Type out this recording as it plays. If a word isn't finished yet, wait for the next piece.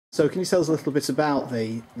So can you tell us a little bit about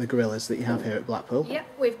the gorillas that you have here at Blackpool? Yep,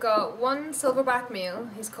 we've got one silverback male,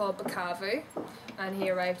 he's called Blackpool, and he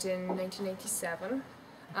arrived in 1987.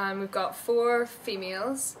 And we've got four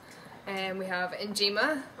females, and we have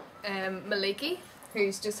Njima, Maliki,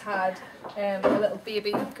 who's just had a little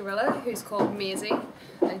baby gorilla who's called Maisie,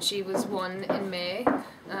 and she was one in May.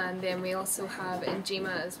 And then we also have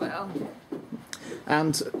Njima as well.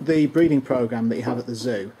 And the breeding programme that you have at the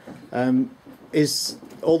zoo, is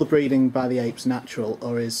all the breeding by the apes natural,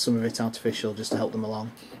 or is some of it artificial just to help them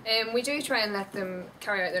along? We do try and let them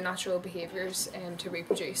carry out their natural behaviours to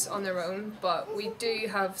reproduce on their own, but we do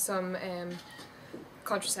have some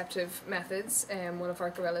contraceptive methods. One of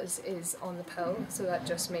our gorillas is on the pill, so that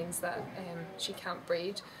just means that she can't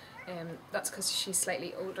breed. That's because she's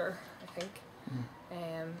slightly older, I think.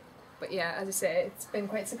 But yeah, as I say, it's been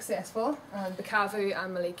quite successful, and the Kavu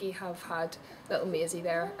and Maliki have had little Maisie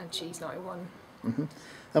there, and she's now one. Mm-hmm.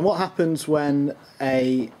 And what happens when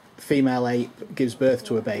a female ape gives birth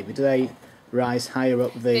to a baby? Do they rise higher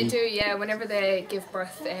up the... They do, yeah. Whenever they give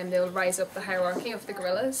birth, they'll rise up the hierarchy of the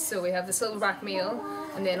gorillas. So we have the silverback male,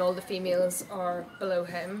 and then all the females are below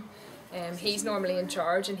him. He's normally in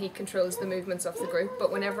charge and he controls the movements of the group,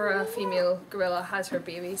 but whenever a female gorilla has her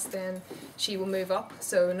babies, then she will move up,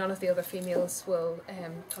 so none of the other females will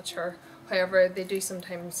touch her. However, they do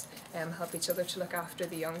sometimes help each other to look after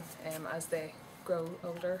the young as they grow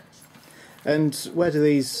older. And where do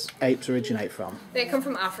these apes originate from? They come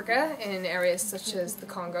from Africa in areas such as the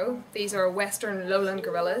Congo. These are western lowland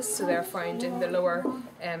gorillas, so they're found in the lower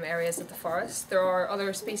areas of the forest. There are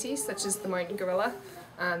other species such as the mountain gorilla,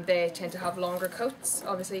 and they tend to have longer coats,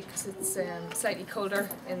 obviously because it's slightly colder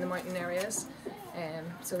in the mountain areas.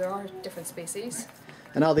 So there are different species.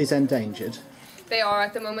 And are these endangered? They are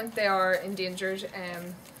at the moment. They are endangered.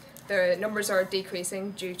 The numbers are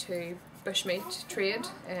decreasing due to bushmeat trade.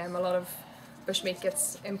 A lot of bushmeat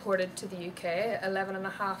gets imported to the UK.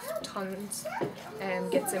 11.5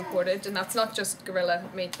 tonnes gets imported, and that's not just gorilla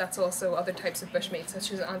meat, that's also other types of bushmeat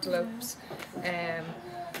such as antelopes and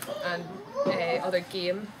other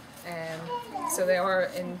game. So they are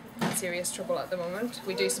in serious trouble at the moment.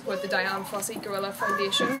 We do support the Diane Fossey Gorilla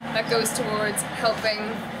Foundation. That goes towards helping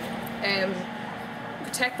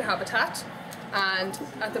protect the habitat, and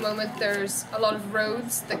at the moment there's a lot of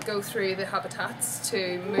roads that go through the habitats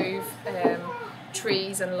to move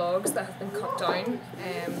trees and logs that have been cut down,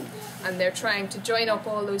 and they're trying to join up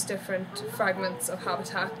all those different fragments of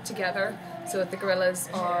habitat together so that the gorillas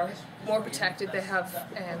are more protected, they have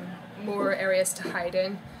more areas to hide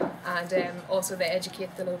in, and also they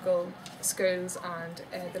educate the local schools and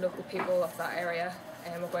the local people of that area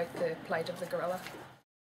about the plight of the gorilla.